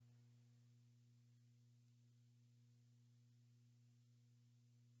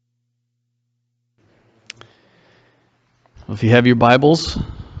If you have your Bibles,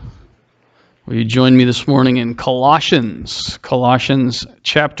 will you join me this morning in Colossians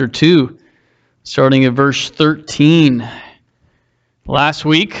chapter 2, starting at verse 13. Last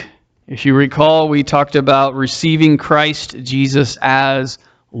week, if you recall, we talked about receiving Christ Jesus as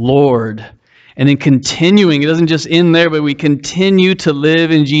Lord. And then continuing, it doesn't just end there, but we continue to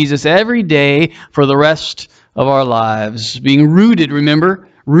live in Jesus every day for the rest of our lives. Being rooted, remember?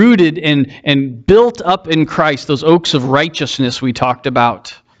 Rooted and built up in Christ, those oaks of righteousness we talked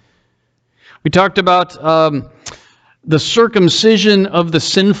about. We talked about the circumcision of the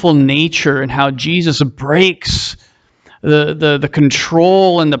sinful nature and how Jesus breaks the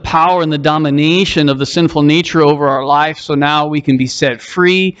control and the power and the domination of the sinful nature over our life, so now we can be set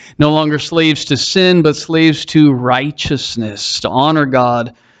free, no longer slaves to sin, but slaves to righteousness, to honor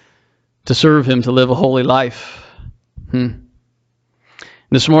God, to serve Him, to live a holy life.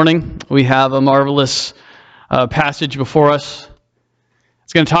 This morning, we have a marvelous passage before us.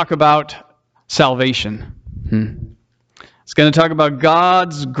 It's going to talk about salvation. It's going to talk about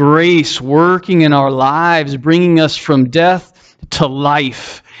God's grace working in our lives, bringing us from death to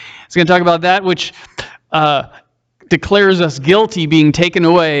life. It's going to talk about that which declares us guilty being taken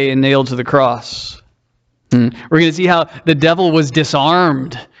away and nailed to the cross. We're going to see how the devil was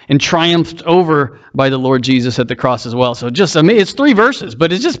disarmed and triumphed over by the Lord Jesus at the cross as well. So it's 3 verses,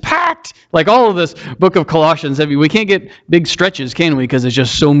 but it's just packed. Like all of this book of Colossians. We can't get big stretches, can we? Because it's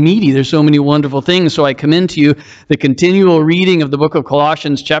just so meaty. There's so many wonderful things. So I commend to you the continual reading of the book of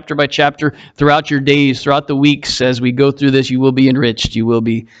Colossians chapter by chapter throughout your days, throughout the weeks. As we go through this, you will be enriched. You will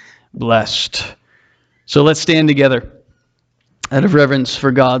be blessed. So let's stand together out of reverence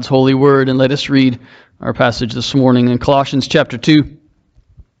for God's holy word, and let us read our passage this morning in Colossians chapter 2.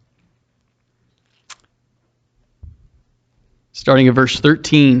 Starting at verse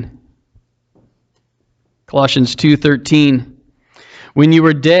 13. Colossians 2:13. When you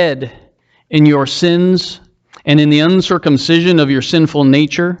were dead in your sins and in the uncircumcision of your sinful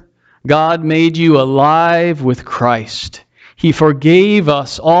nature, God made you alive with Christ. He forgave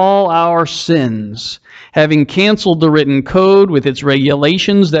us all our sins, having canceled the written code with its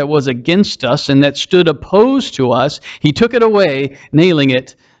regulations that was against us and that stood opposed to us. He took it away, nailing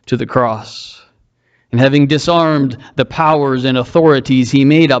it to the cross. And having disarmed the powers and authorities, He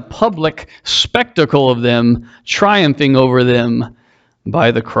made a public spectacle of them, triumphing over them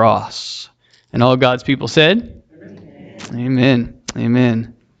by the cross. And all God's people said, Amen.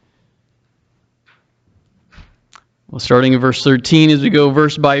 Amen. Well, starting in verse 13, as we go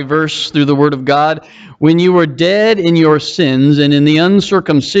verse by verse through the Word of God, when you were dead in your sins and in the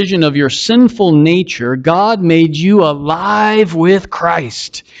uncircumcision of your sinful nature, God made you alive with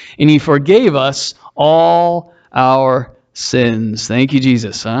Christ, and He forgave us all our sins. Thank you,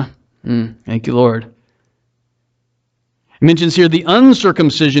 Jesus. Thank you, Lord. It mentions here the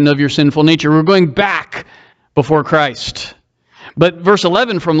uncircumcision of your sinful nature. We're going back before Christ. But verse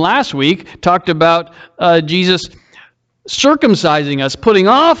 11 from last week talked about Jesus circumcising us, putting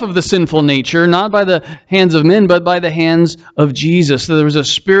off of the sinful nature, not by the hands of men, but by the hands of Jesus. So there was a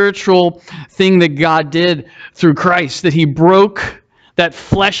spiritual thing that God did through Christ, that He broke that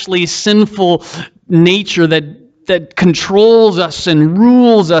fleshly, sinful nature that controls us and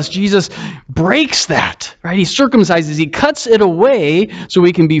rules us. Jesus breaks that, right? He circumcises, He cuts it away so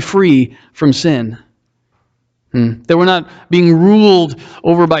we can be free from sin. That we're not being ruled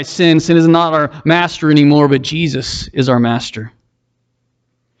over by sin. Sin is not our master anymore, but Jesus is our master.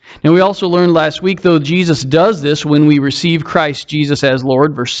 And we also learned last week, though, Jesus does this when we receive Christ Jesus as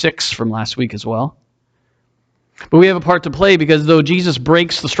Lord, verse 6 from last week as well. But we have a part to play, because though Jesus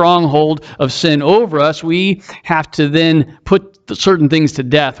breaks the stronghold of sin over us, we have to then put certain things to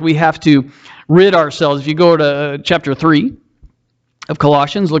death. We have to rid ourselves. If you go to chapter 3 of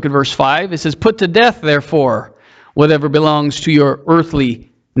Colossians, look at verse 5. It says, "Put to death, therefore, whatever belongs to your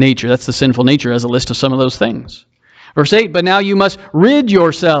earthly nature." That's the sinful nature, as a list of some of those things. Verse 8, "But now you must rid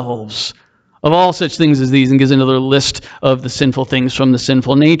yourselves of all such things as these," and gives another list of the sinful things from the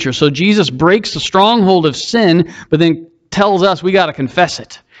sinful nature. So Jesus breaks the stronghold of sin, but then tells us we got to confess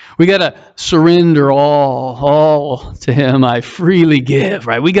it. We got to surrender all to Him I freely give,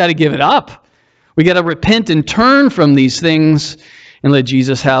 right? We got to give it up. We got to repent and turn from these things and let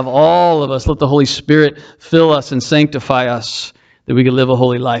Jesus have all of us. Let the Holy Spirit fill us and sanctify us, that we can live a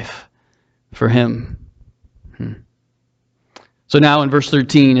holy life for Him. So now in verse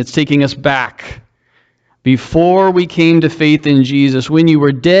 13, it's taking us back. Before we came to faith in Jesus, when you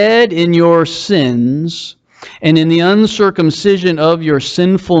were dead in your sins and in the uncircumcision of your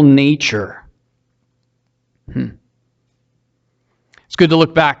sinful nature. It's good to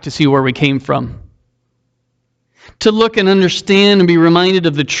look back to see where we came from. to look and understand and be reminded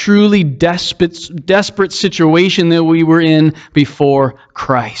of the truly desperate situation that we were in before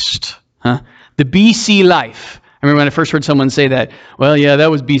Christ. The BC life. I remember when I first heard someone say that. Well, yeah,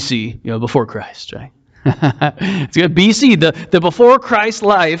 that was BC, before Christ, right? It's good. BC, the before Christ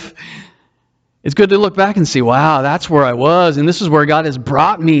life. It's good to look back and see, wow, that's where I was, and this is where God has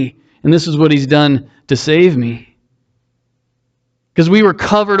brought me, and this is what He's done to save me. Because we were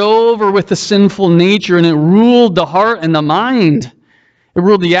covered over with the sinful nature, and it ruled the heart and the mind. It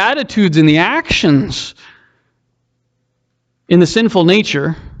ruled the attitudes and the actions. In the sinful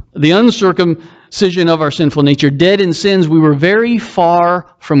nature, the uncircumcision of our sinful nature, dead in sins, we were very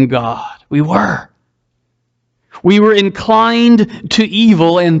far from God. We were. We were inclined to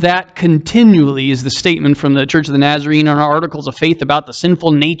evil, and that continually is the statement from the Church of the Nazarene in our articles of faith about the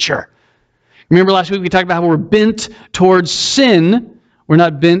sinful nature. Remember last week we talked about how we're bent towards sin. We're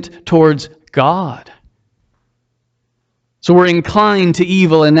not bent towards God. So we're inclined to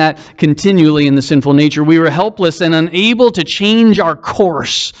evil, and that continually in the sinful nature. We were helpless and unable to change our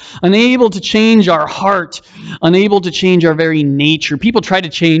course, unable to change our heart, unable to change our very nature. People try to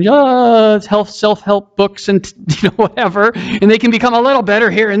change self-help books and whatever, and they can become a little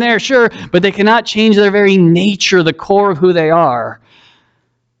better here and there, sure, but they cannot change their very nature, the core of who they are.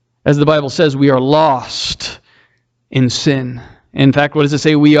 As the Bible says, we are lost in sin. In fact, what does it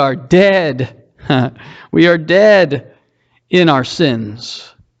say? We are dead. We are dead in our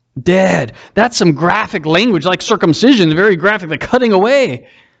sins. Dead. That's some graphic language, like circumcision, very graphic, the cutting away,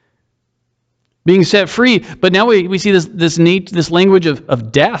 being set free. But now we see this language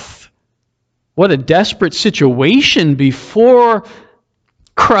of death. What a desperate situation before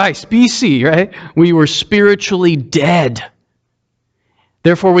Christ, BC, right? We were spiritually dead.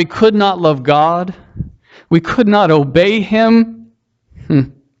 Therefore, we could not love God. We could not obey Him.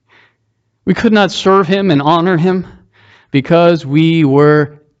 We could not serve Him and honor Him because we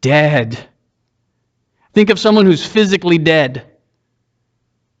were dead. Think of someone who's physically dead.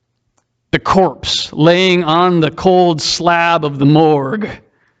 The corpse laying on the cold slab of the morgue.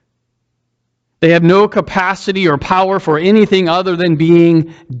 They have no capacity or power for anything other than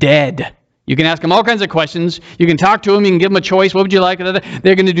being dead. You can ask them all kinds of questions. You can talk to them. You can give them a choice. What would you like?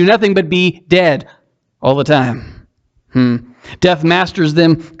 They're going to do nothing but be dead all the time. Death masters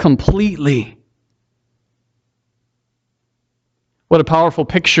them completely. What a powerful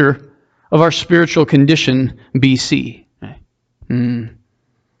picture of our spiritual condition, BC.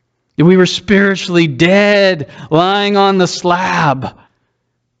 We were spiritually dead, lying on the slab.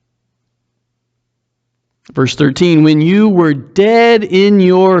 Verse 13, when you were dead in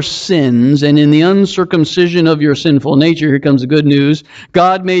your sins and in the uncircumcision of your sinful nature, here comes the good news,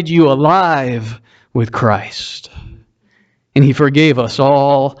 God made you alive with Christ. And He forgave us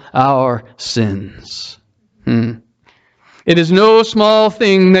all our sins. It is no small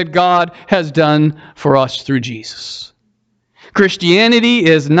thing that God has done for us through Jesus. Christianity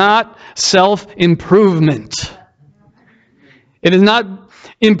is not self-improvement. It is not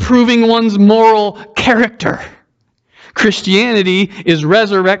improving one's moral character. Christianity is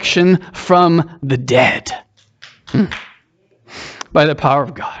resurrection from the dead. By the power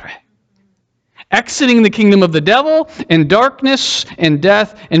of God, right? Exiting the kingdom of the devil and darkness and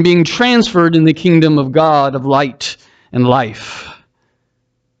death and being transferred in the kingdom of God, of light and life.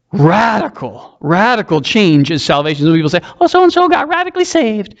 Radical change is salvation. Some people say, oh, so-and-so got radically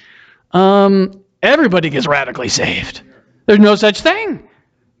saved. Everybody gets radically saved. There's no such thing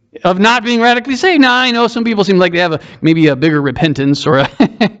of not being radically saved. Now, I know some people seem like they have maybe a bigger repentance or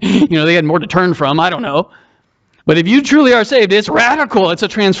they had more to turn from. I don't know. But if you truly are saved, it's radical. It's a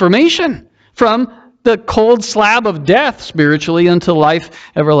transformation from the cold slab of death spiritually unto life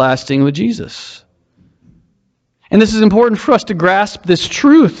everlasting with Jesus. And this is important for us to grasp this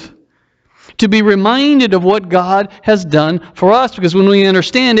truth, to be reminded of what God has done for us, because when we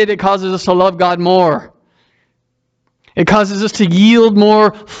understand it, it causes us to love God more. It causes us to yield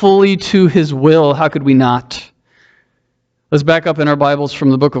more fully to His will. How could we not? Let's back up in our Bibles from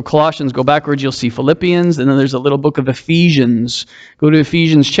the book of Colossians. Go backwards, you'll see Philippians, and then there's a little book of Ephesians. Go to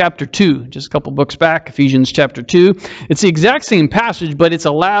Ephesians chapter 2, just a couple books back, Ephesians chapter 2. It's the exact same passage, but it's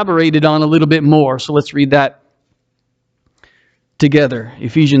elaborated on a little bit more. So let's read that together.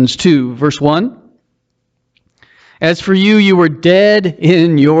 Ephesians 2, verse 1. As for you, you were dead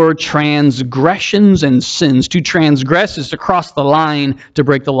in your transgressions and sins. To transgress is to cross the line to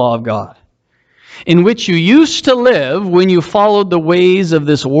break the law of God. In which you used to live when you followed the ways of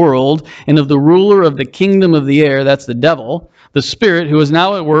this world and of the ruler of the kingdom of the air, that's the devil, the Spirit who is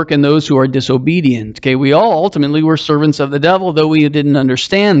now at work in those who are disobedient. Okay, we all ultimately were servants of the devil, though we didn't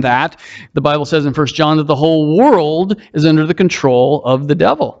understand that. The Bible says in 1 John that the whole world is under the control of the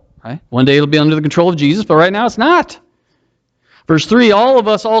devil. Right? One day it'll be under the control of Jesus, but right now it's not. Verse 3, all of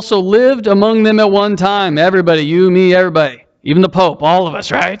us also lived among them at one time. Everybody, you, me, everybody. Even the Pope, all of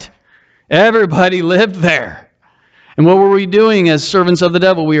us, right? Everybody lived there. And what were we doing as servants of the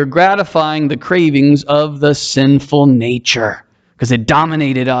devil? We were gratifying the cravings of the sinful nature because it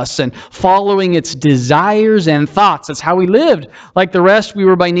dominated us and following its desires and thoughts. That's how we lived. Like the rest, we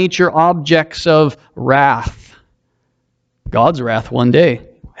were by nature objects of wrath. God's wrath one day,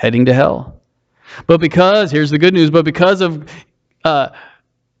 heading to hell. But here's the good news, but because of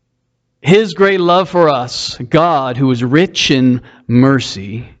His great love for us, God, who is rich in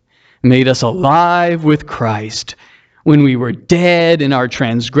mercy, made us alive with Christ when we were dead in our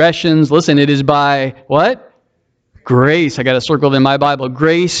transgressions. Listen, it is by what? Grace. I got a circle in my Bible.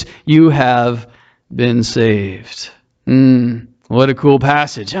 Grace, you have been saved. What a cool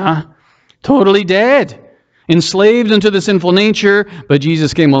passage, huh? Totally dead. Enslaved unto the sinful nature, but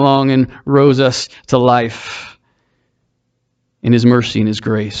Jesus came along and rose us to life in His mercy and His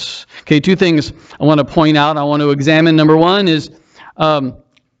grace. Okay, two things I want to point out, I want to examine. Number one is,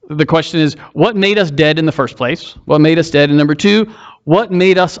 the question is, what made us dead in the first place? What made us dead? And number two, what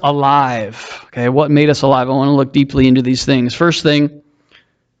made us alive? Okay, what made us alive? I want to look deeply into these things. First thing,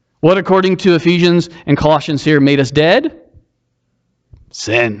 what according to Ephesians and Colossians here made us dead?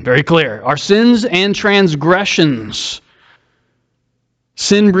 Sin. Very clear. Our sins and transgressions.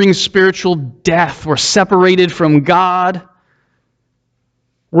 Sin brings spiritual death. We're separated from God.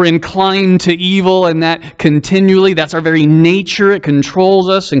 We're inclined to evil, and that continually, that's our very nature. It controls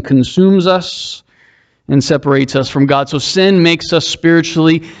us and consumes us and separates us from God. So sin makes us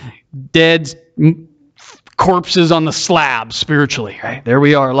spiritually dead corpses on the slab spiritually, right? There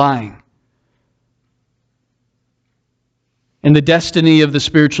we are lying. And the destiny of the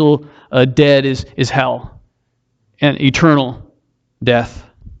spiritual dead is hell and eternal death.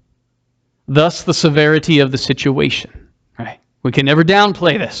 Thus the severity of the situation, right? We can never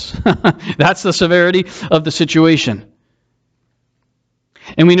downplay this. That's the severity of the situation.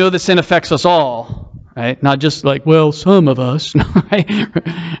 And we know that sin affects us all, right? Not just like, well, some of us. Right?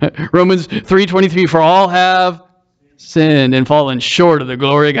 Romans 3:23, for all have sinned and fallen short of the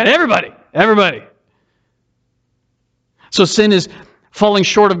glory of God. Everybody. So sin is falling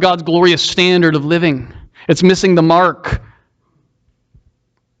short of God's glorious standard of living. It's missing the mark.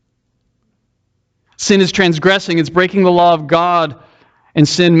 Sin is transgressing. It's breaking the law of God. And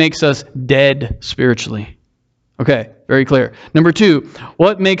sin makes us dead spiritually. Okay, very clear. Number two,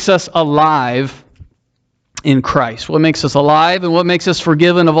 what makes us alive in Christ? What makes us alive and what makes us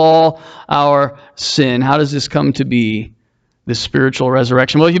forgiven of all our sin? How does this come to be, this spiritual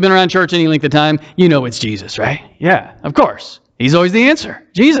resurrection? Well, if you've been around church any length of time, you know it's Jesus, right? Yeah, of course. He's always the answer.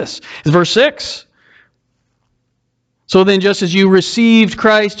 Jesus. It's verse 6. So then, just as you received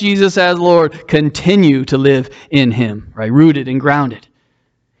Christ Jesus as Lord, continue to live in Him, right? Rooted and grounded.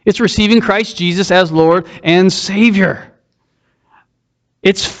 It's receiving Christ Jesus as Lord and Savior.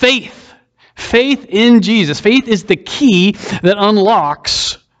 It's faith. Faith in Jesus. Faith is the key that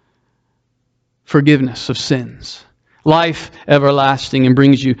unlocks forgiveness of sins, life everlasting, and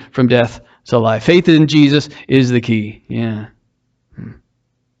brings you from death to life. Faith in Jesus is the key. Yeah.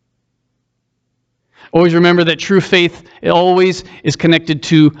 Always remember that true faith always is connected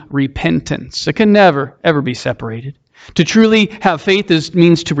to repentance. It can never, ever be separated. To truly have faith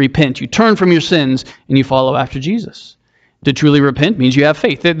means to repent. You turn from your sins and you follow after Jesus. To truly repent means you have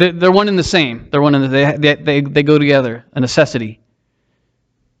faith. They're one and the same. They go together, a necessity.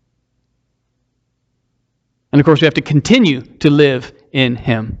 And of course, we have to continue to live in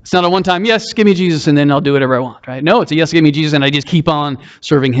Him. It's not a one-time, yes, give me Jesus, and then I'll do whatever I want, right? No, it's a yes, give me Jesus, and I just keep on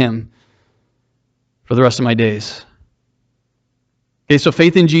serving Him for the rest of my days. Okay, so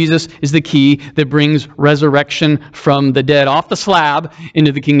faith in Jesus is the key that brings resurrection from the dead, off the slab,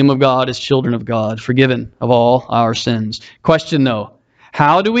 into the kingdom of God as children of God, forgiven of all our sins. Question though,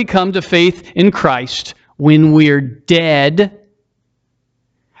 how do we come to faith in Christ when we're dead?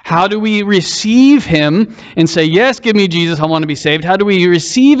 How do we receive Him and say, yes, give me Jesus, I want to be saved? How do we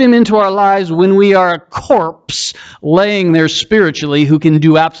receive Him into our lives when we are a corpse laying there spiritually who can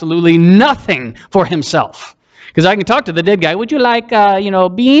do absolutely nothing for himself? Because I can talk to the dead guy, would you like,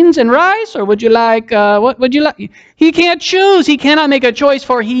 beans and rice? Or would you like, what would you like? He can't choose. He cannot make a choice,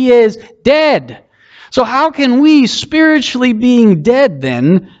 for he is dead. So how can we, spiritually being dead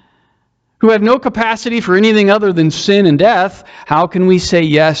then, who have no capacity for anything other than sin and death, how can we say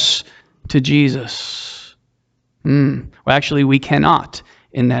yes to Jesus? Well, actually, we cannot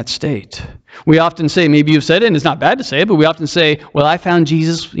in that state. We often say, maybe you've said it, and it's not bad to say it, but we often say, well, I found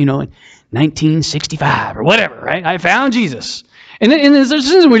Jesus, in 1965 or whatever, right? I found Jesus. And there's a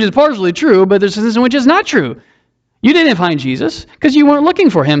sense in which is partially true, but there's a sense in which is not true. You didn't find Jesus because you weren't looking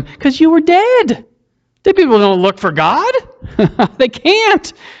for him, because you were dead. Dead people don't look for God. They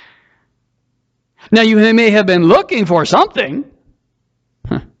can't. Now, you may have been looking for something.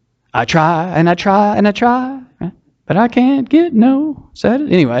 I try, and I try, and I try, but I can't get no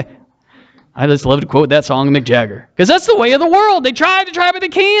satisfaction. Anyway, I just love to quote that song of Mick Jagger, because that's the way of the world. They try, but they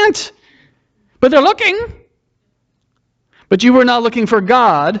can't. But they're looking. But you were not looking for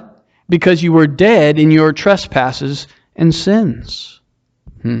God because you were dead in your trespasses and sins.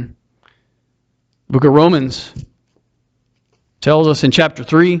 The book of Romans tells us in chapter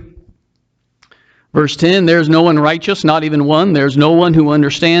 3, verse 10, there's no one righteous, not even one. There's no one who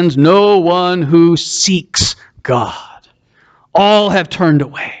understands, no one who seeks God. All have turned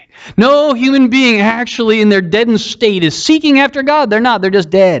away. No human being actually in their deadened state is seeking after God. They're not. They're just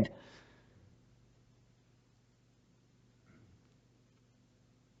dead.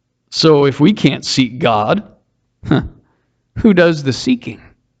 So if we can't seek God, who does the seeking?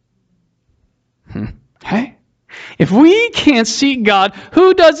 Hey? If we can't seek God,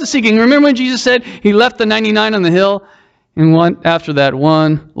 who does the seeking? Remember when Jesus said he left the 99 on the hill and went after that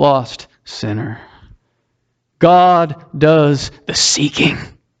one lost sinner? God does the seeking.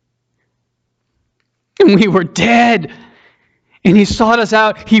 And we were dead. And he sought us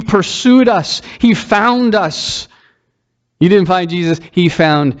out. He pursued us. He found us. You didn't find Jesus. He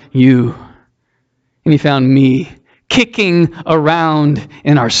found you. And he found me, kicking around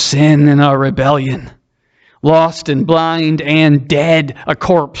in our sin and our rebellion. Lost and blind and dead, a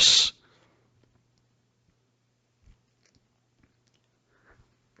corpse.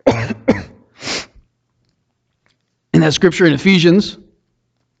 In that scripture in Ephesians,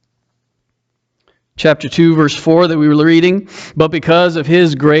 chapter 2, verse 4 that we were reading, but because of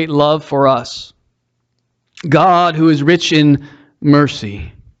his great love for us, God, who is rich in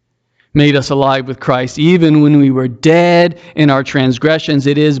mercy, made us alive with Christ, even when we were dead in our transgressions.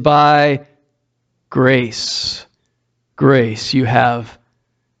 It is by grace. Grace, you have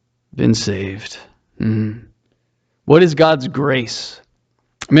been saved. What is God's grace?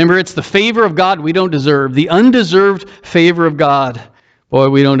 Remember, it's the favor of God we don't deserve. The undeserved favor of God. Boy,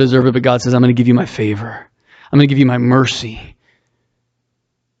 we don't deserve it, but God says, I'm going to give you my favor. I'm going to give you my mercy.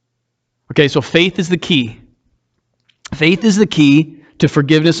 Okay, so faith is the key. Faith is the key to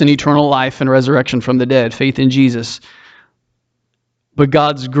forgiveness and eternal life and resurrection from the dead. Faith in Jesus. But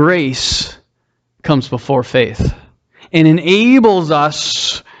God's grace comes before faith and enables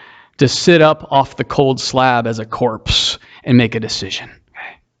us to sit up off the cold slab as a corpse and make a decision.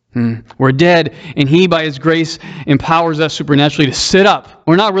 We're dead, and he, by his grace, empowers us supernaturally to sit up.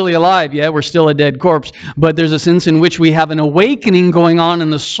 We're not really alive yet. We're still a dead corpse. But there's a sense in which we have an awakening going on in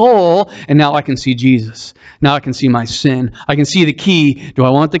the soul, and now I can see Jesus. Now I can see my sin. I can see the key. Do I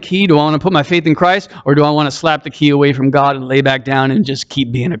want the key? Do I want to put my faith in Christ? Or do I want to slap the key away from God and lay back down and just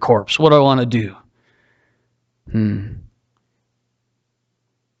keep being a corpse? What do I want to do? And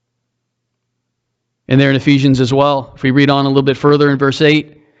there in Ephesians as well, if we read on a little bit further in verse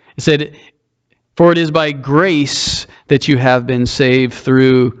 8, it said, for it is by grace that you have been saved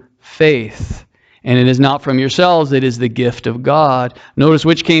through faith. And it is not from yourselves, it is the gift of God. Notice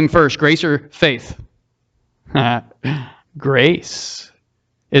which came first, grace or faith? Grace.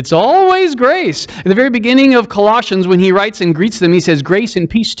 It's always grace. At the very beginning of Colossians, when he writes and greets them, he says, grace and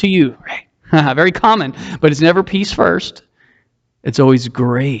peace to you. Right? Very common, but it's never peace first. It's always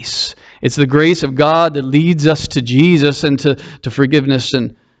grace. It's the grace of God that leads us to Jesus and to forgiveness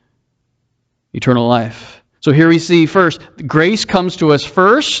and eternal life. So here we see first, grace comes to us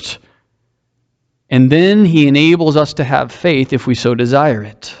first, and then he enables us to have faith if we so desire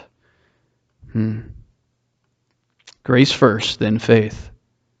it. Grace first, then faith.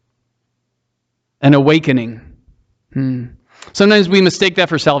 An awakening. Sometimes we mistake that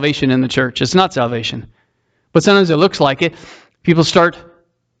for salvation in the church. It's not salvation. But sometimes it looks like it. People start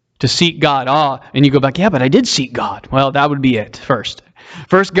to seek God. And you go back, yeah, but I did seek God. Well, that would be it first.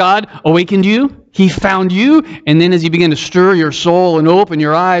 First, God awakened you. He found you. And then as you begin to stir your soul and open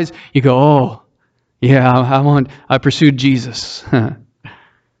your eyes, you go, oh, yeah, I pursued Jesus. And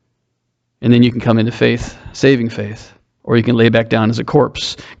then you can come into faith, saving faith. Or you can lay back down as a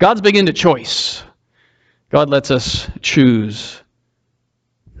corpse. God's big into choice. God lets us choose.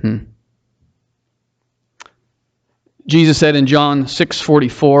 Jesus said in John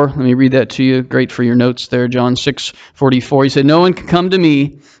 6:44, let me read that to you. Great for your notes there, John 6:44. He said, no one can come to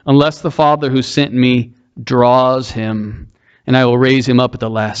me unless the Father who sent me draws him, and I will raise him up at the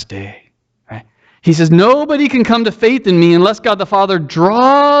last day. Right? He says, nobody can come to faith in me unless God the Father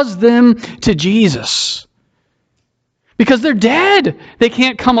draws them to Jesus. Because they're dead. They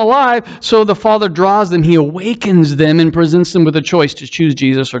can't come alive, so the Father draws them. He awakens them and presents them with a choice to choose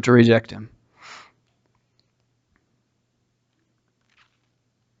Jesus or to reject him.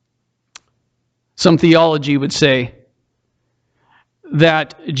 Some theology would say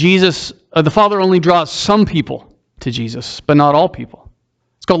that the Father only draws some people to Jesus, but not all people.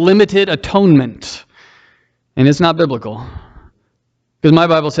 It's called limited atonement, and it's not biblical. Because my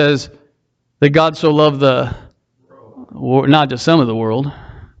Bible says that God so loved not just some of the world.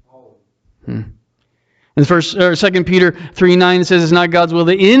 In 2 Peter 3:9 says it's not God's will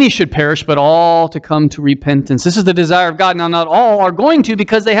that any should perish, but all to come to repentance. This is the desire of God. Now, not all are going to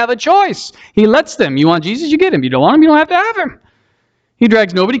because they have a choice. He lets them. You want Jesus, you get him. You don't want him, you don't have to have him. He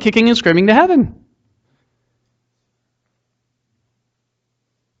drags nobody kicking and screaming to heaven.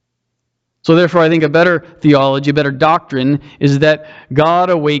 So therefore, I think a better theology, a better doctrine is that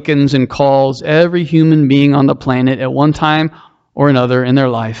God awakens and calls every human being on the planet at one time or another in their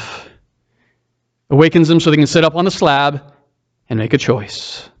life. Awakens them so they can sit up on the slab and make a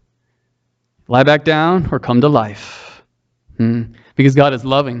choice. Lie back down or come to life. Because God is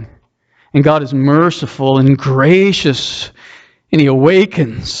loving and God is merciful and gracious, and he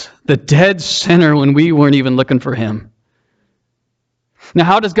awakens the dead sinner when we weren't even looking for him. Now,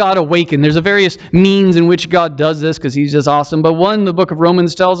 how does God awaken? There's a various means in which God does this because he's just awesome. But one, the book of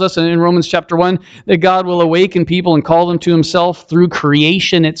Romans tells us, and in Romans chapter 1, that God will awaken people and call them to himself through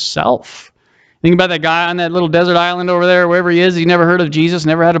creation itself. Think about that guy on that little desert island over there, wherever he is. He never heard of Jesus,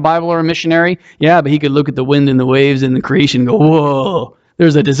 never had a Bible or a missionary. Yeah, but he could look at the wind and the waves and the creation and go, whoa,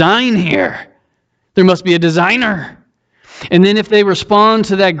 there's a design here. There must be a designer. And then if they respond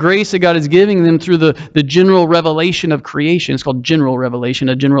to that grace that God is giving them through the general revelation of creation, it's called general revelation,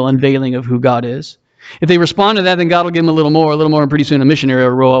 a general unveiling of who God is. If they respond to that, then God will give them a little more, and pretty soon a missionary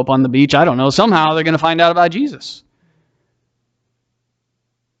will row up on the beach. I don't know. Somehow they're going to find out about Jesus.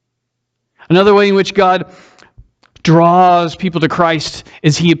 Another way in which God draws people to Christ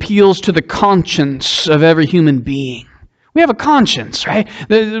is he appeals to the conscience of every human being. We have a conscience, right?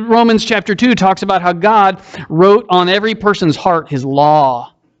 Romans chapter 2 talks about how God wrote on every person's heart his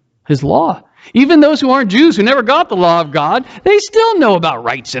law. His law. Even those who aren't Jews, who never got the law of God, they still know about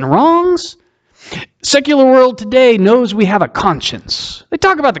rights and wrongs. Secular world today knows we have a conscience. They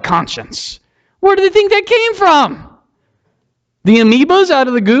talk about the conscience. Where do they think that came from? The amoebas out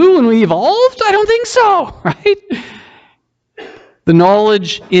of the goo when we evolved? I don't think so, right? The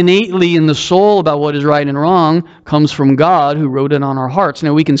knowledge innately in the soul about what is right and wrong comes from God who wrote it on our hearts.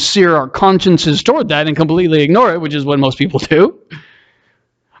 Now we can sear our consciences toward that and completely ignore it, which is what most people do.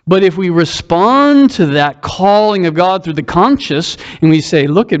 But if we respond to that calling of God through the conscious and we say,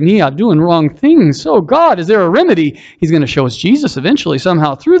 look at me, I'm doing wrong things. Oh God, is there a remedy? He's going to show us Jesus eventually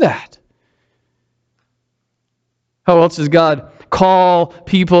somehow through that. How else does God call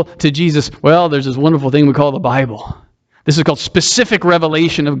people to Jesus? Well, there's this wonderful thing we call the Bible. This is called specific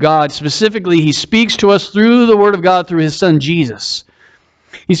revelation of God. Specifically, he speaks to us through the Word of God, through his Son, Jesus.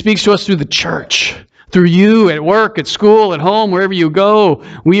 He speaks to us through the church, through you at work, at school, at home, wherever you go.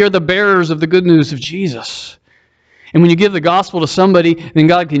 We are the bearers of the good news of Jesus. And when you give the gospel to somebody, then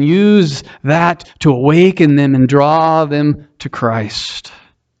God can use that to awaken them and draw them to Christ.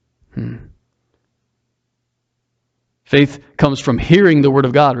 Faith comes from hearing the Word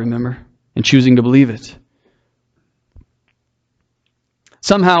of God, remember, and choosing to believe it.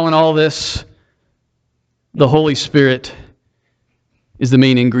 Somehow in all this, the Holy Spirit is the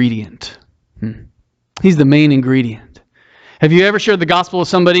main ingredient. He's the main ingredient. Have you ever shared the gospel with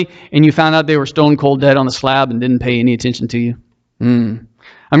somebody and you found out they were stone cold dead on the slab and didn't pay any attention to you? I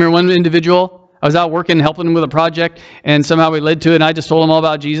remember one individual, I was out working, helping him with a project, and somehow we led to it, and I just told him all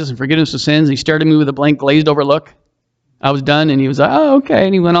about Jesus and forgiveness of sins. He stared at me with a blank, glazed over look. I was done, and he was like, oh, okay,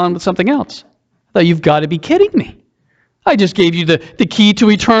 and he went on with something else. I thought, you've got to be kidding me. I just gave you the key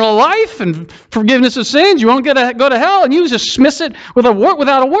to eternal life and forgiveness of sins. You won't go to hell. And you just dismiss it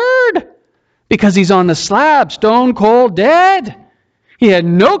without a word. Because he's on the slab, stone cold dead. He had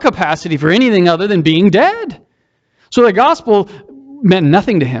no capacity for anything other than being dead. So the gospel meant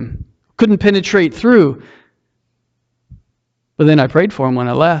nothing to him. Couldn't penetrate through. But then I prayed for him when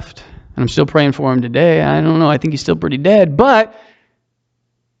I left. And I'm still praying for him today. I don't know. I think he's still pretty dead. But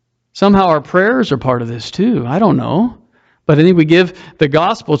somehow our prayers are part of this too. I don't know. But I think we give the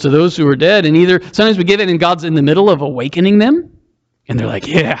gospel to those who are dead, and sometimes we give it and God's in the middle of awakening them, and they're like,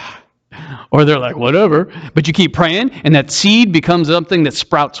 yeah. Or they're like, whatever. But you keep praying, and that seed becomes something that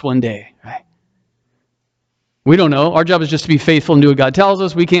sprouts one day. Right? We don't know. Our job is just to be faithful and do what God tells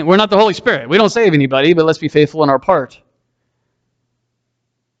us. We're not the Holy Spirit. We don't save anybody, but let's be faithful in our part.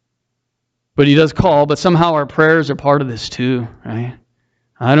 But he does call, but somehow our prayers are part of this too, right?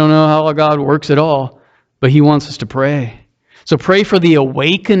 I don't know how God works at all, but he wants us to pray. So pray for the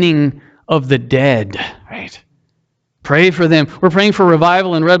awakening of the dead, right? Pray for them. We're praying for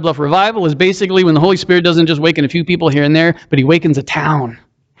revival in Red Bluff. Revival is basically when the Holy Spirit doesn't just waken a few people here and there, but he wakens a town.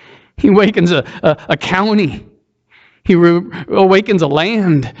 He awakens a county. He awakens a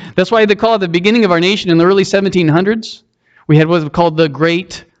land. That's why they call it the beginning of our nation in the early 1700s. We had what was called the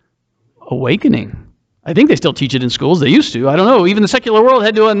Great Awakening. I think they still teach it in schools. They used to. I don't know. Even the secular world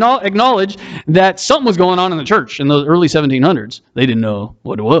had to acknowledge that something was going on in the church in the early 1700s. They didn't know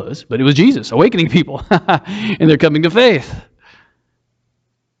what it was, but it was Jesus awakening people. And they're coming to faith.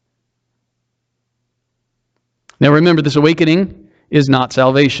 Now remember, this awakening is not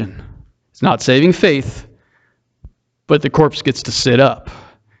salvation. It's not saving faith, but the corpse gets to sit up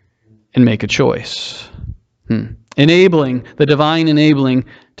and make a choice. Enabling, the divine enabling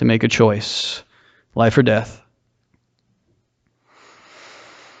to make a choice. Life or death.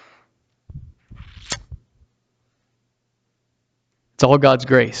 It's all God's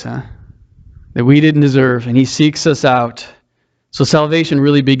grace, that we didn't deserve, and he seeks us out. So salvation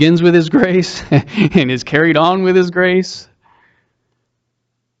really begins with his grace and is carried on with his grace.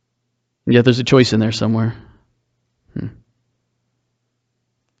 And yet there's a choice in there somewhere.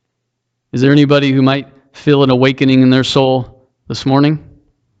 Is there anybody who might feel an awakening in their soul this morning?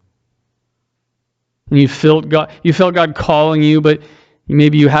 And you felt God calling you, but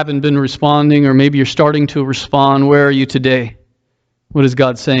maybe you haven't been responding, or maybe you're starting to respond. Where are you today? What is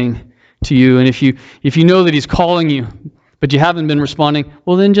God saying to you? And if you know that he's calling you, but you haven't been responding,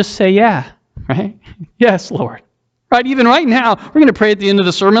 well then just say yeah, right? Yes, Lord. Right, even right now, we're going to pray at the end of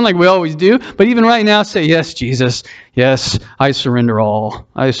the sermon like we always do, but even right now say, yes, Jesus, yes, I surrender all.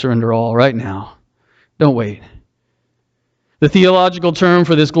 I surrender all right now. Don't wait. The theological term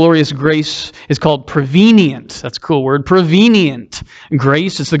for this glorious grace is called prevenient. That's a cool word. Prevenient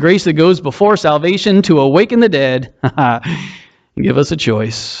grace. It's the grace that goes before salvation to awaken the dead and give us a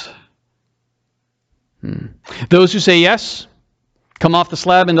choice. Those who say yes, come off the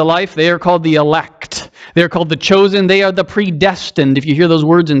slab into life, they are called the elect. They are called the chosen. They are the predestined. If you hear those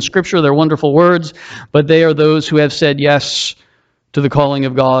words in Scripture, they're wonderful words, but they are those who have said yes to the calling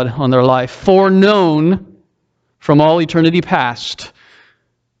of God on their life. Foreknown from all eternity past,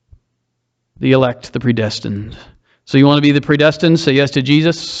 the elect, the predestined. So you want to be the predestined, say yes to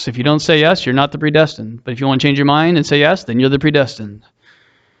Jesus. If you don't say yes, you're not the predestined. But if you want to change your mind and say yes, then you're the predestined.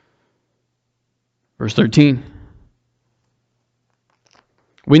 Verse 13.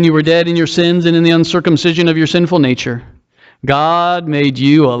 When you were dead in your sins and in the uncircumcision of your sinful nature, God made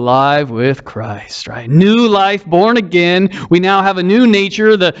you alive with Christ, right? New life, born again. We now have a new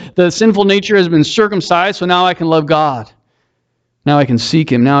nature. The sinful nature has been circumcised, so now I can love God. Now I can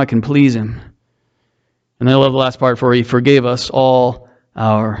seek him. Now I can please him. And I love the last part, for he forgave us all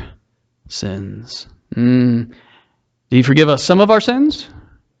our sins. Did he forgive us some of our sins?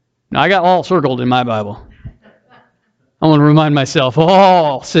 No, I got all circled in my Bible. I want to remind myself,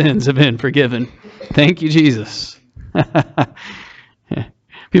 all sins have been forgiven. Thank you, Jesus.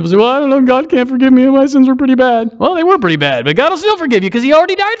 People say, well, I don't know, God can't forgive me. My sins were pretty bad. Well, they were pretty bad, but God will still forgive you because he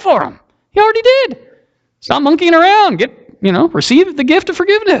already died for them. He already did. Stop monkeying around. Receive the gift of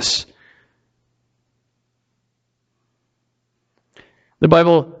forgiveness. The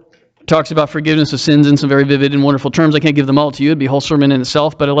Bible talks about forgiveness of sins in some very vivid and wonderful terms. I can't give them all to you. It'd be a whole sermon in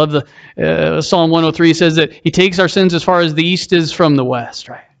itself, but I love the Psalm 103 says that he takes our sins as far as the east is from the west,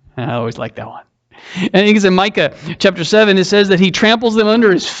 right? I always like that one. And I think it's in Micah chapter 7, it says that he tramples them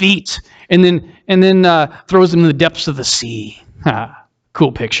under his feet and then throws them in the depths of the sea.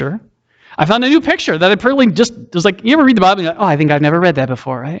 Cool picture. I found a new picture that I probably just was like, you ever read the Bible and you're like, oh, I think I've never read that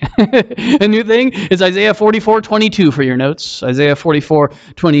before, right? A new thing is Isaiah 44:22 for your notes. Isaiah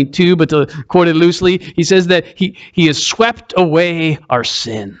 44:22, but to quote it loosely, he says that he has swept away our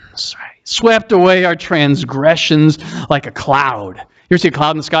sins, right? Swept away our transgressions like a cloud. You ever see a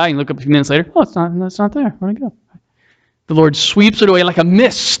cloud in the sky and you look up a few minutes later? Oh, it's not there. Where'd it go? The Lord sweeps it away like a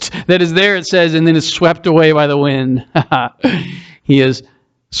mist that is there, it says, and then is swept away by the wind. He is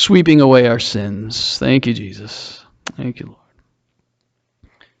sweeping away our sins. Thank you, Jesus. Thank you,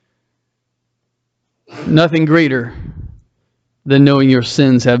 Lord. Nothing greater than knowing your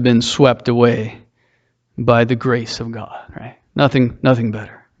sins have been swept away by the grace of God, right? Nothing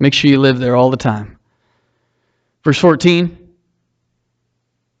better. Make sure you live there all the time. Verse 14.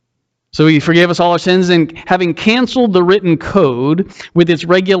 So he forgave us all our sins, and having canceled the written code with its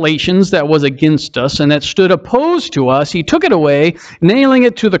regulations that was against us and that stood opposed to us, he took it away, nailing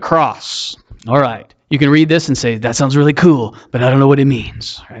it to the cross. All right. You can read this and say, that sounds really cool, but I don't know what it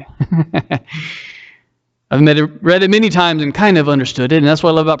means. Right? I've read it many times and kind of understood it, and that's what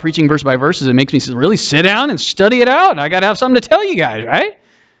I love about preaching verse by verse, is it makes me really sit down and study it out. I got to have something to tell you guys, right?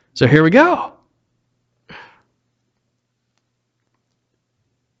 So here we go.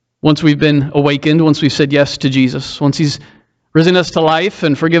 Once we've been awakened, once we've said yes to Jesus, once he's risen us to life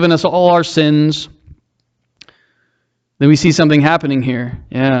and forgiven us all our sins, then we see something happening here.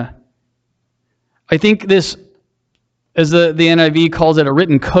 Yeah. I think this, as the NIV calls it, a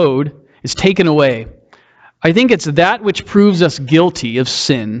written code, is taken away. I think it's that which proves us guilty of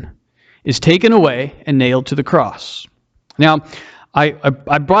sin is taken away and nailed to the cross. Now, I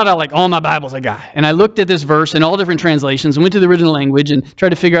brought out like all my Bibles I got, and I looked at this verse in all different translations and went to the original language and tried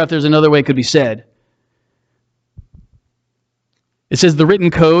to figure out if there's another way it could be said. It says the written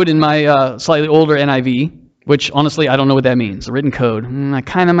code in my slightly older NIV, which honestly I don't know what that means. The written code. I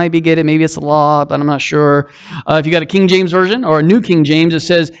kind of might be get it. Maybe it's the law, but I'm not sure. If you got a King James version or a New King James, it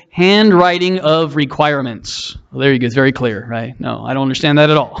says handwriting of requirements. Well, there you go. It's very clear, right? No, I don't understand that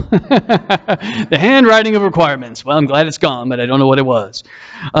at all. The handwriting of requirements. Well, I'm glad it's gone, but I don't know what it was.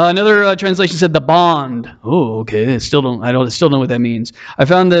 Another translation said the bond. Oh, okay. I still don't know what that means. I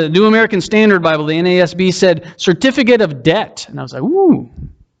found the New American Standard Bible, the NASB, said certificate of debt, and I was like, ooh.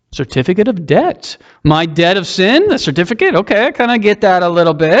 Certificate of debt. My debt of sin, the certificate? Okay, I kind of get that a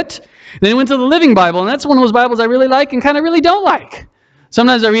little bit. Then I went to the Living Bible, and that's one of those Bibles I really like and kind of really don't like.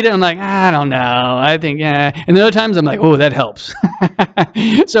 Sometimes I read it and I'm like, I don't know. I think, yeah. And then other times I'm like, oh, that helps.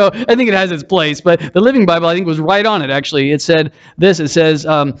 So I think it has its place. But the Living Bible, I think, was right on it, actually. It said this. It says,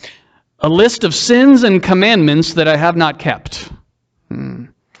 a list of sins and commandments that I have not kept.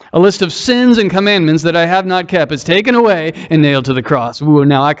 A list of sins and commandments that I have not kept is taken away and nailed to the cross. Ooh,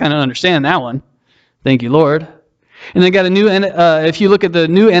 now I kind of understand that one. Thank you, Lord. And they got a new, if you look at the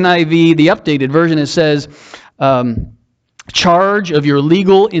new NIV, the updated version, it says, charge of your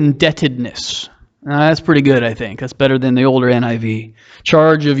legal indebtedness. That's pretty good, I think. That's better than the older NIV.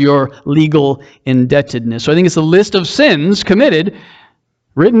 Charge of your legal indebtedness. So I think it's a list of sins committed,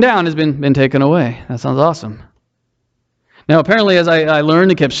 written down, has been taken away. That sounds awesome. Now, apparently, as I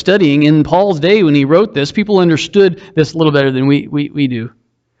learned and kept studying, in Paul's day when he wrote this, people understood this a little better than we do.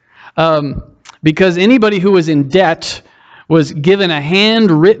 Because anybody who was in debt was given a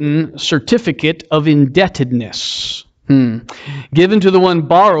handwritten certificate of indebtedness, given to the one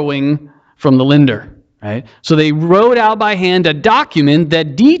borrowing from the lender. Right? So they wrote out by hand a document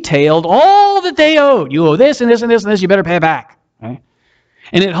that detailed all that they owed. You owe this and this and this and this, you better pay it back. Right?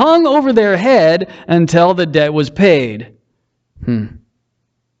 And it hung over their head until the debt was paid.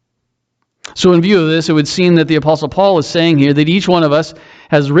 So in view of this, it would seem that the Apostle Paul is saying here that each one of us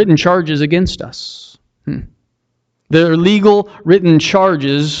has written charges against us. There are legal written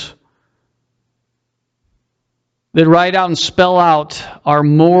charges that write out and spell out our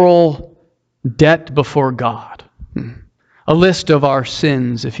moral debt before God. A list of our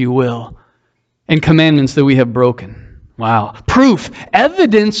sins, if you will, and commandments that we have broken. Wow. Proof,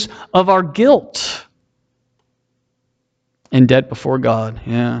 evidence of our guilt and debt before God.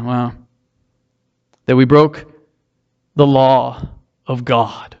 Yeah, wow. That we broke the law of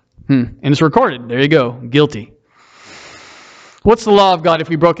God. And it's recorded. There you go. Guilty. What's the law of God? If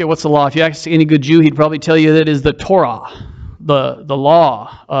we broke it, what's the law? If you ask any good Jew, he'd probably tell you that is the Torah. The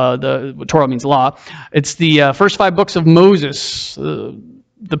law. Torah means law. It's the first 5 books of Moses.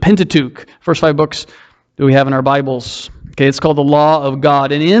 The Pentateuch. First 5 books that we have in our Bibles. Okay, it's called the law of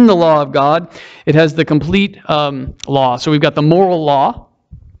God. And in the law of God, it has the complete law. So we've got the moral law.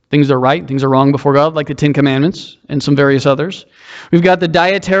 Things are right, things are wrong before God, like the 10 Commandments and some various others. We've got the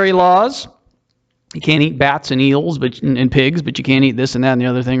dietary laws. You can't eat bats and eels and pigs, but you can't eat this and that and the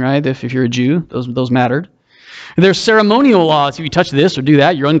other thing, right? If you're a Jew, those mattered. And there's ceremonial laws. If you touch this or do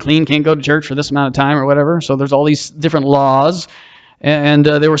that, you're unclean, can't go to church for this amount of time or whatever. So there's all these different laws. And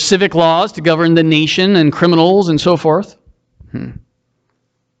there were civic laws to govern the nation and criminals and so forth.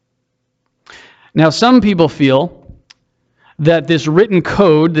 Now, some people feel that this written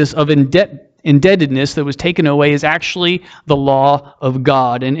code, this of indebtedness that was taken away, is actually the law of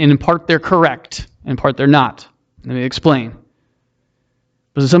God. And in part they're correct, in part they're not. Let me explain.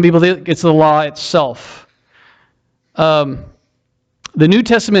 But some people think it's the law itself. The New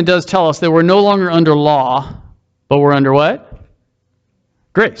Testament does tell us that we're no longer under law, but we're under what?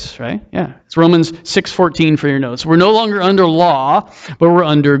 Grace, right? Yeah. It's Romans 6:14 for your notes. We're no longer under law, but we're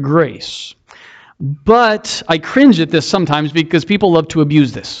under grace. But I cringe at this sometimes because people love to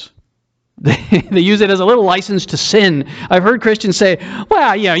abuse this. They use it as a little license to sin. I've heard Christians say,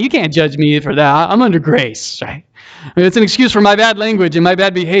 well, you can't judge me for that. I'm under grace, right? It's an excuse for my bad language and my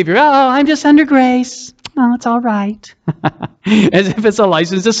bad behavior. Oh, I'm just under grace. Oh, it's all right. As if it's a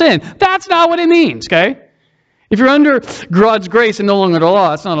license to sin. That's not what it means, okay? If you're under God's grace and no longer the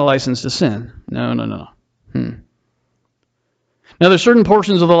law, it's not a license to sin. No. Now, there's certain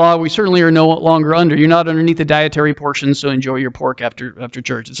portions of the law we certainly are no longer under. You're not underneath the dietary portions, so enjoy your pork after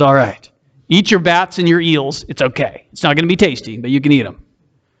church. It's all right. Eat your bats and your eels. It's okay. It's not going to be tasty, but you can eat them.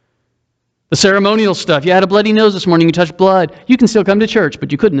 The ceremonial stuff. You had a bloody nose this morning. You touched blood. You can still come to church,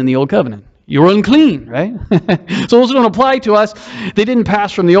 but you couldn't in the Old Covenant. You were unclean, right? So those don't apply to us. They didn't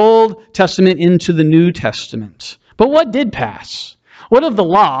pass from the Old Testament into the New Testament. But what did pass? What of the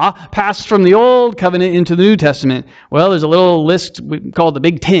law passed from the Old Covenant into the New Testament? Well, there's a little list we call the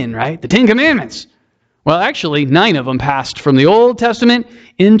Big Ten, right? The Ten Commandments. Well, actually, 9 of them passed from the Old Testament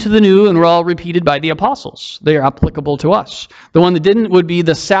into the New, and were all repeated by the apostles. They are applicable to us. The one that didn't would be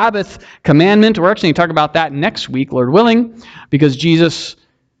the Sabbath commandment. We're actually going to talk about that next week, Lord willing, because Jesus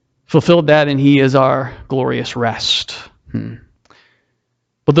fulfilled that, and he is our glorious rest.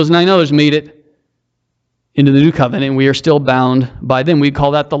 But those 9 others made it into the new covenant, and we are still bound by them. We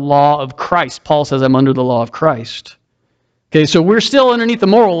call that the law of Christ. Paul says, I'm under the law of Christ. Okay, so we're still underneath the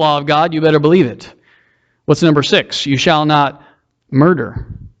moral law of God. You better believe it. What's number 6? You shall not murder.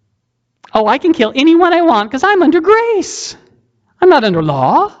 Oh, I can kill anyone I want because I'm under grace. I'm not under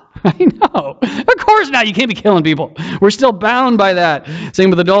law. I know. Of course not. You can't be killing people. We're still bound by that. Same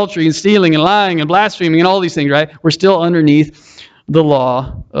with adultery and stealing and lying and blaspheming and all these things, right? We're still underneath the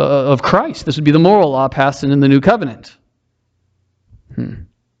law of Christ. This would be the moral law passed in the new covenant. But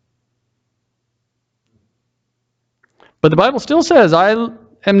the Bible still says, I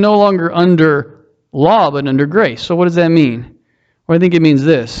am no longer under law, but under grace. So what does that mean? Well, I think it means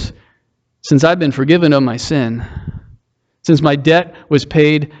this. Since I've been forgiven of my sin, since my debt was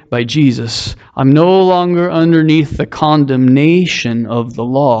paid by Jesus, I'm no longer underneath the condemnation of the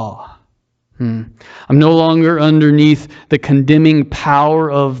law. I'm no longer underneath the condemning power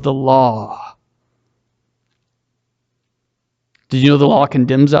of the law. Did you know the law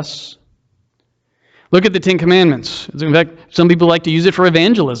condemns us? Look at the 10 Commandments. In fact, some people like to use it for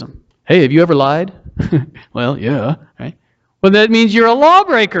evangelism. Hey, have you ever lied? Well, yeah, right? Well, that means you're a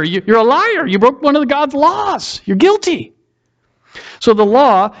lawbreaker. You're a liar. You broke one of God's laws. You're guilty. So the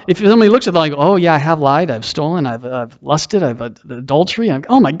law, if somebody looks at it like, oh yeah, I have lied, I've stolen, I've lusted, I've adultery,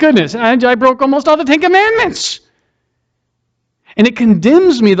 oh my goodness, I broke almost all the 10 Commandments. And it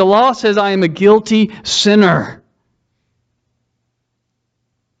condemns me. The law says I am a guilty sinner.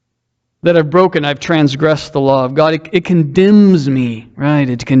 That I've broken, I've transgressed the law of God. It condemns me, right?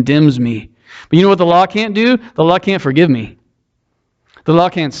 It condemns me. But you know what the law can't do? The law can't forgive me. The law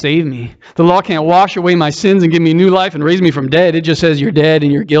can't save me. The law can't wash away my sins and give me new life and raise me from dead. It just says you're dead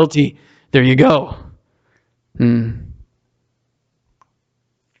and you're guilty. There you go. The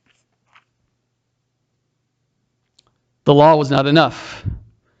law was not enough.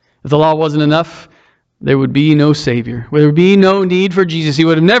 If the law wasn't enough, there would be no Savior. There would be no need for Jesus. He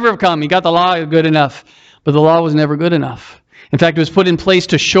would have never come. He got the law good enough. But the law was never good enough. In fact, it was put in place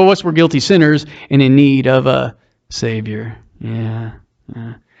to show us we're guilty sinners and in need of a Savior. Yeah.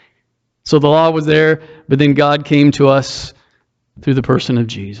 So the law was there, but then God came to us through the person of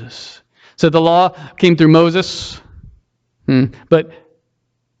Jesus. So the law came through Moses, but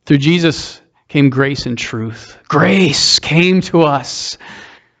through Jesus came grace and truth. Grace came to us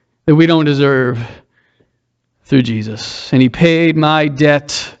that we don't deserve through Jesus. And He paid my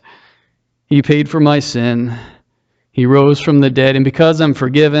debt. He paid for my sin. He rose from the dead. And because I'm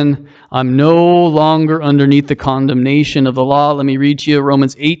forgiven, I'm no longer underneath the condemnation of the law. Let me read to you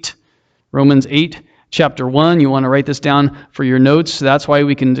Romans 8. Romans 8, chapter 1. You want to write this down for your notes. That's why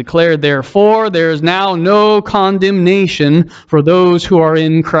we can declare, therefore, there is now no condemnation for those who are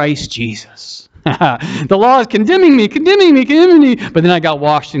in Christ Jesus. The law is condemning me. But then I got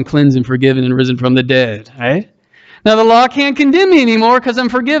washed and cleansed and forgiven and risen from the dead. Right? Now the law can't condemn me anymore because I'm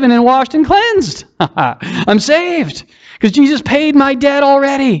forgiven and washed and cleansed. I'm saved because Jesus paid my debt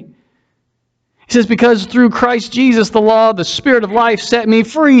already. He says, because through Christ Jesus, the law, the Spirit of life set me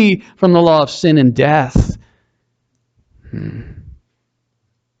free from the law of sin and death.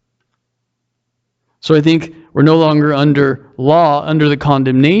 So I think we're no longer under law, under the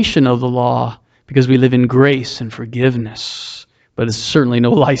condemnation of the law, because we live in grace and forgiveness. But it's certainly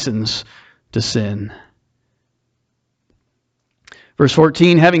no license to sin. Verse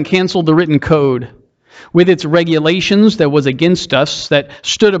 14, having canceled the written code with its regulations that was against us, that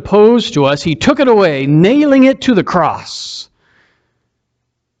stood opposed to us, He took it away, nailing it to the cross.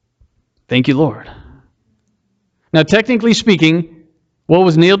 Thank you, Lord. Now, technically speaking, what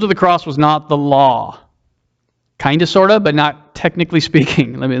was nailed to the cross was not the law. Kind of, sort of, but not technically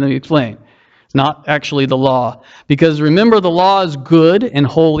speaking. Let me explain. It's not actually the law. Because remember, the law is good and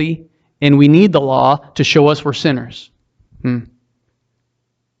holy, and we need the law to show us we're sinners. We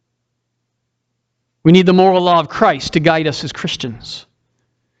need the moral law of Christ to guide us as Christians.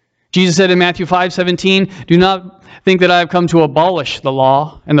 Jesus said in Matthew 5:17, "Do not think that I have come to abolish the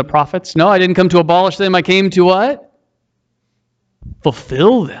law and the prophets. No, I didn't come to abolish them. I came to what?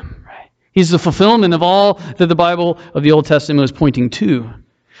 Fulfill them." Right? He's the fulfillment of all that the Bible of the Old Testament was pointing to.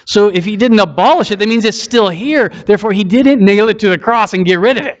 So if he didn't abolish it, that means it's still here. Therefore, he didn't nail it to the cross and get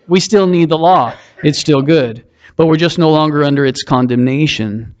rid of it. We still need the law. It's still good. But we're just no longer under its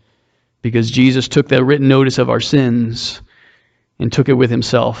condemnation because Jesus took that written notice of our sins and took it with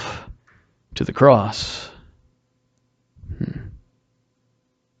himself to the cross.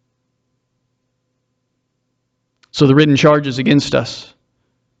 So the written charges against us,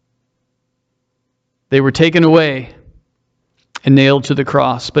 they were taken away and nailed to the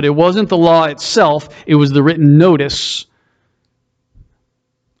cross. But it wasn't the law itself, it was the written notice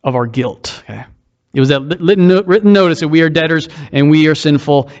of our guilt. Okay? It was that written notice that we are debtors and we are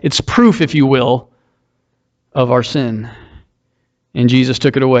sinful. It's proof, if you will, of our sin. And Jesus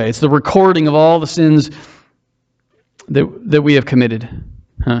took it away. It's the recording of all the sins that we have committed.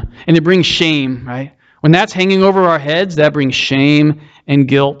 And it brings shame, right? When that's hanging over our heads, that brings shame and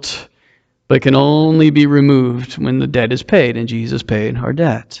guilt. But it can only be removed when the debt is paid, and Jesus paid our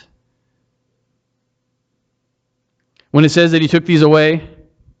debt. When it says that he took these away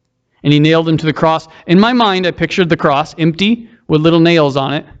and he nailed them to the cross, in my mind I pictured the cross empty with little nails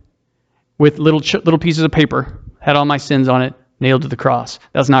on it, with little pieces of paper, had all my sins on it, nailed to the cross.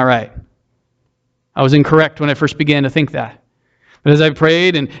 That's not right. I was incorrect when I first began to think that. But as I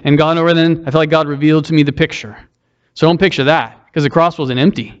prayed and gone over then, I felt like God revealed to me the picture. So don't picture that, because the cross wasn't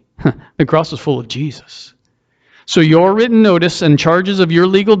empty. The cross was full of Jesus. So your written notice and charges of your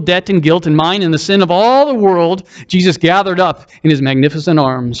legal debt and guilt and mine and the sin of all the world, Jesus gathered up in his magnificent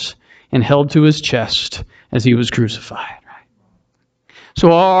arms and held to his chest as he was crucified.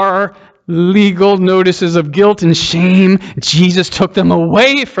 So our legal notices of guilt and shame, Jesus took them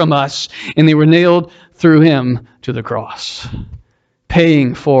away from us, and they were nailed through him to the cross,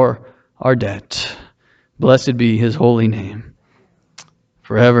 paying for our debt. Blessed be his holy name,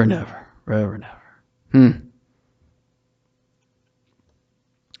 forever and ever, forever and ever.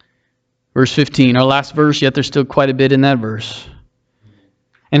 Verse 15, our last verse, yet there's still quite a bit in that verse.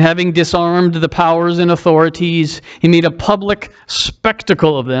 And having disarmed the powers and authorities, he made a public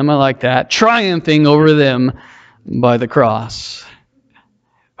spectacle of them, I like that, triumphing over them by the cross.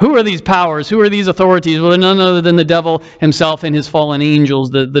 Who are these powers? Who are these authorities? Well, they're none other than the devil himself and his fallen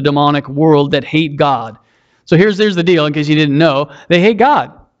angels, the demonic world that hate God. So here's the deal, in case you didn't know. They hate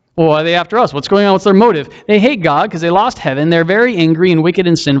God. Well, why are they after us? What's going on? What's their motive? They hate God because they lost heaven. They're very angry and wicked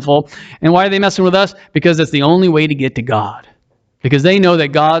and sinful. And why are they messing with us? Because that's the only way to get to God. Because they know that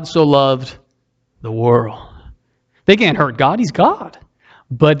God so loved the world. They can't hurt God. He's God.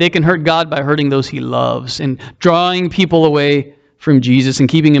 But they can hurt God by hurting those he loves and drawing people away from Jesus and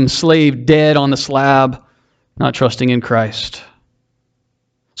keeping him slave dead on the slab, not trusting in Christ.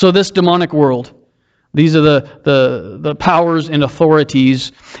 So this demonic world, these are the powers and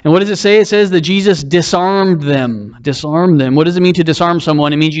authorities. And what does it say? It says that Jesus disarmed them. Disarmed them. What does it mean to disarm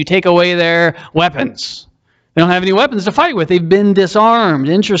someone? It means you take away their weapons. They don't have any weapons to fight with. They've been disarmed.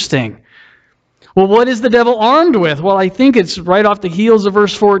 Interesting. Well, what is the devil armed with? Well, I think it's right off the heels of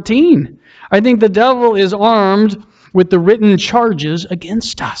verse 14. I think the devil is armed with the written charges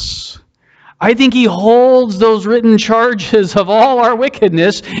against us. I think he holds those written charges of all our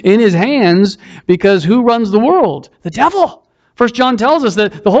wickedness in his hands, because who runs the world? The devil. 1 John tells us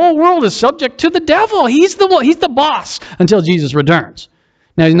that the whole world is subject to the devil. He's the boss until Jesus returns.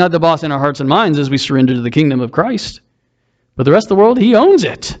 Now, he's not the boss in our hearts and minds as we surrender to the kingdom of Christ. But the rest of the world, he owns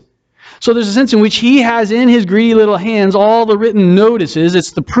it. So there's a sense in which he has in his greedy little hands all the written notices.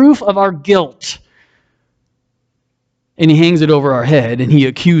 It's the proof of our guilt. And he hangs it over our head and he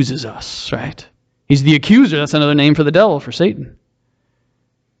accuses us, right? He's the accuser. That's another name for the devil, for Satan.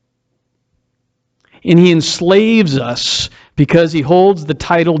 And he enslaves us because he holds the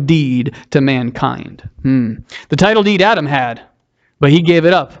title deed to mankind. The title deed Adam had, but he gave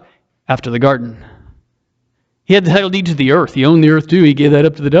it up after the garden. He had the title deed to the earth. He owned the earth too. He gave that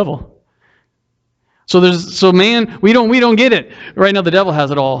up to the devil. So man, we don't get it. Right now the devil has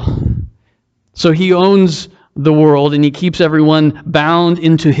it all. So he owns the world and he keeps everyone bound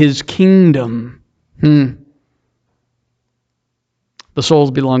into his kingdom. The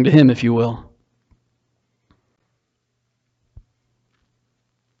souls belong to him, if you will.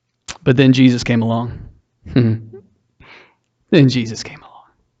 But then Jesus came along. Then Jesus came along.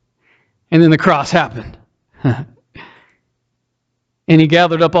 And then the cross happened. And he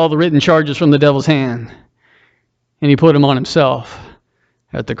gathered up all the written charges from the devil's hand. And he put them on himself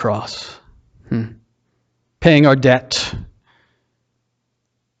at the cross. Paying our debt.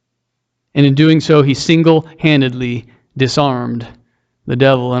 And in doing so, he single-handedly disarmed the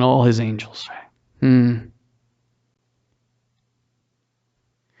devil and all his angels. That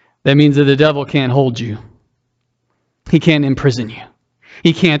means that the devil can't hold you. He can't imprison you.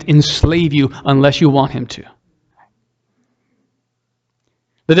 He can't enslave you unless you want him to.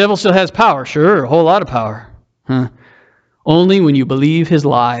 The devil still has power, sure, a whole lot of power. Only when you believe his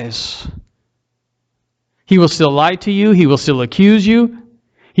lies. He will still lie to you. He will still accuse you.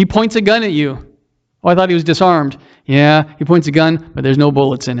 He points a gun at you. Oh, I thought he was disarmed. Yeah, he points a gun, but there's no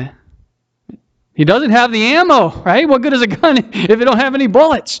bullets in it. He doesn't have the ammo, right? What good is a gun if it don't have any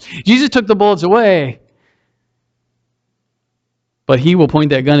bullets? Jesus took the bullets away. But he will point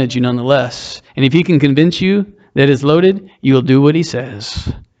that gun at you nonetheless. And if he can convince you that it's loaded, you will do what he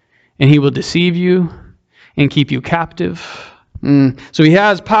says. And he will deceive you and keep you captive. So he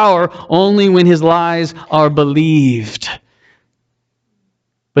has power only when his lies are believed.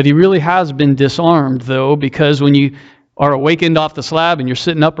 But he really has been disarmed, though, because when you are awakened off the slab and you're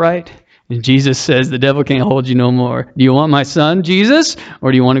sitting upright, and Jesus says, the devil can't hold you no more. Do you want my son, Jesus,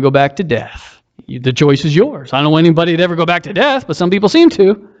 or do you want to go back to death? The choice is yours. I don't know anybody to ever go back to death, but some people seem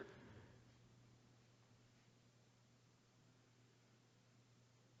to.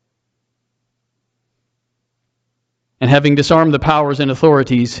 And having disarmed the powers and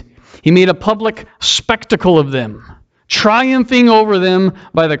authorities, he made a public spectacle of them, triumphing over them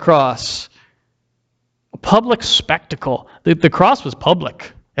by the cross. A public spectacle. The cross was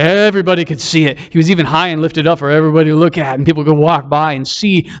public. Everybody could see it. He was even high and lifted up for everybody to look at, and people could walk by and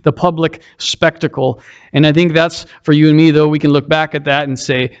see the public spectacle. And I think that's, for you and me, though, we can look back at that and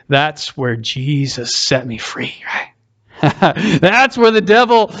say, that's where Jesus set me free, right? That's where the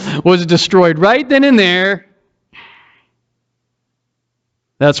devil was destroyed, right then and there.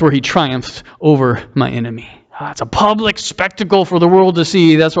 That's where he triumphed over my enemy. It's a public spectacle for the world to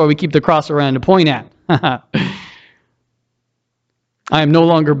see. That's why we keep the cross around to point at. I am no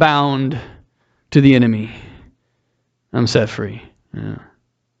longer bound to the enemy. I'm set free. Yeah.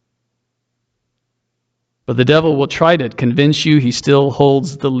 But the devil will try to convince you he still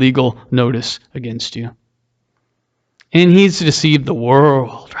holds the legal notice against you. And he's deceived the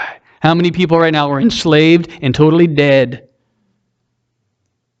world, right? How many people right now are enslaved and totally dead?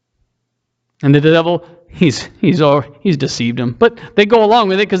 And the devil, he's deceived them. But they go along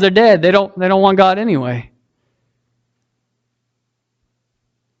with it because they're dead. They don't want God anyway.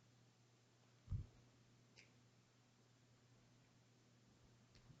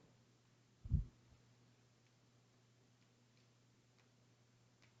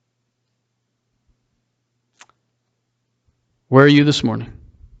 Where are you this morning?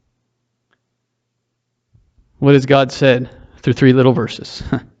 What has God said through 3 little verses?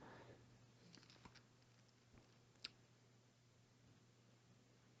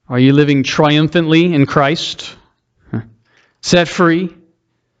 Are you living triumphantly in Christ? Set free?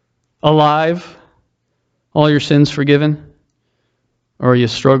 Alive? All your sins forgiven? Or are you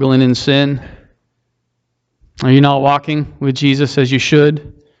struggling in sin? Are you not walking with Jesus as you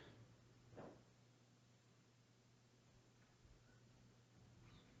should?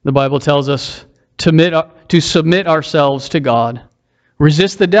 The Bible tells us to submit ourselves to God.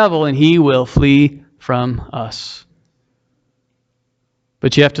 Resist the devil and he will flee from us.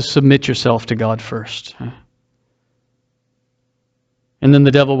 But you have to submit yourself to God first. And then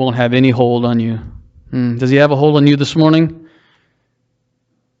the devil won't have any hold on you. Does he have a hold on you this morning?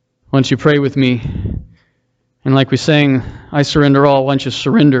 Why don't you pray with me? And like we sang, I surrender all. Why don't you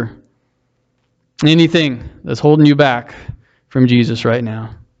surrender anything that's holding you back from Jesus right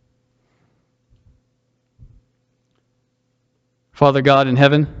now? Father God in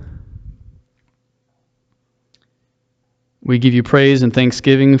heaven, we give you praise and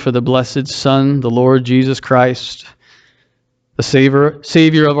thanksgiving for the blessed Son, the Lord Jesus Christ, the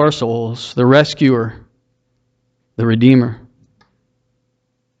Savior of our souls, the rescuer, the Redeemer.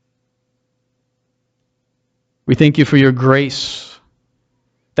 We thank you for your grace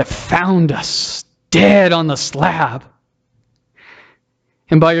that found us dead on the slab.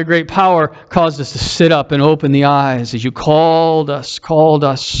 And by your great power, caused us to sit up and open the eyes as you called us,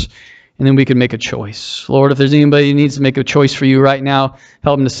 and then we could make a choice. Lord, if there's anybody who needs to make a choice for you right now,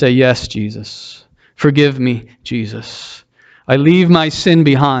 help them to say, yes, Jesus. Forgive me, Jesus. I leave my sin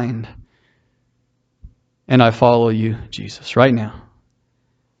behind and I follow you, Jesus, right now.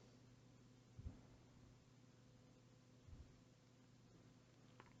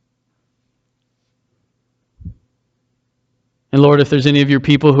 And Lord, if there's any of your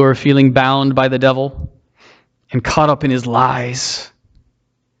people who are feeling bound by the devil and caught up in his lies,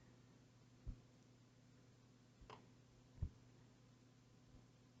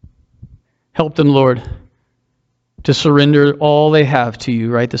 help them, Lord, to surrender all they have to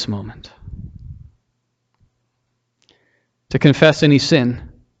you right this moment. To confess any sin.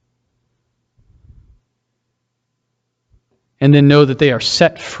 And then know that they are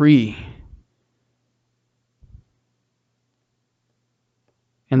set free.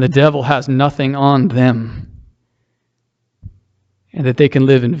 And the devil has nothing on them. And that they can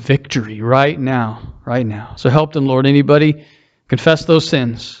live in victory right now. Right now. So help them, Lord. Anybody confess those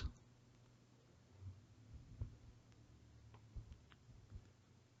sins.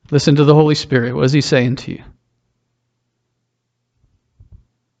 Listen to the Holy Spirit. What is He saying to you?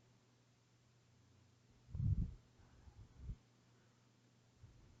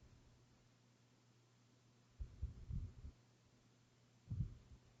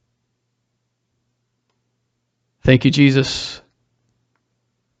 Thank you, Jesus,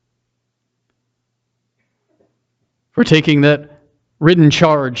 for taking that written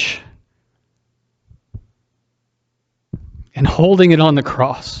charge and holding it on the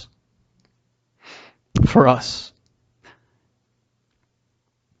cross for us.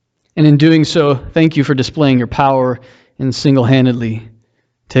 And in doing so, thank you for displaying your power and single-handedly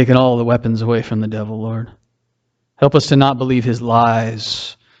taking all the weapons away from the devil, Lord. Help us to not believe his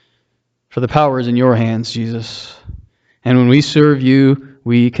lies, for the power is in your hands, Jesus. And when we serve you,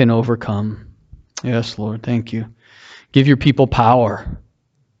 we can overcome. Yes, Lord, thank you. Give your people power.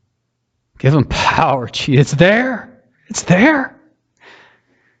 Give them power. Gee, it's there. It's there.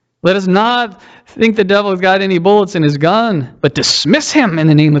 Let us not think the devil's got any bullets in his gun, but dismiss him in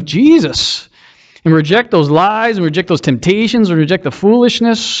the name of Jesus. And reject those lies, and reject those temptations, and reject the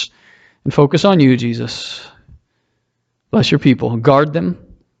foolishness, and focus on you, Jesus. Bless your people. Guard them.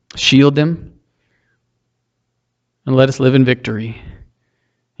 Shield them. And let us live in victory.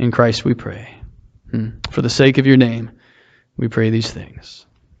 In Christ we pray. For the sake of your name, we pray these things.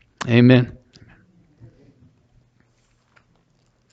 Amen.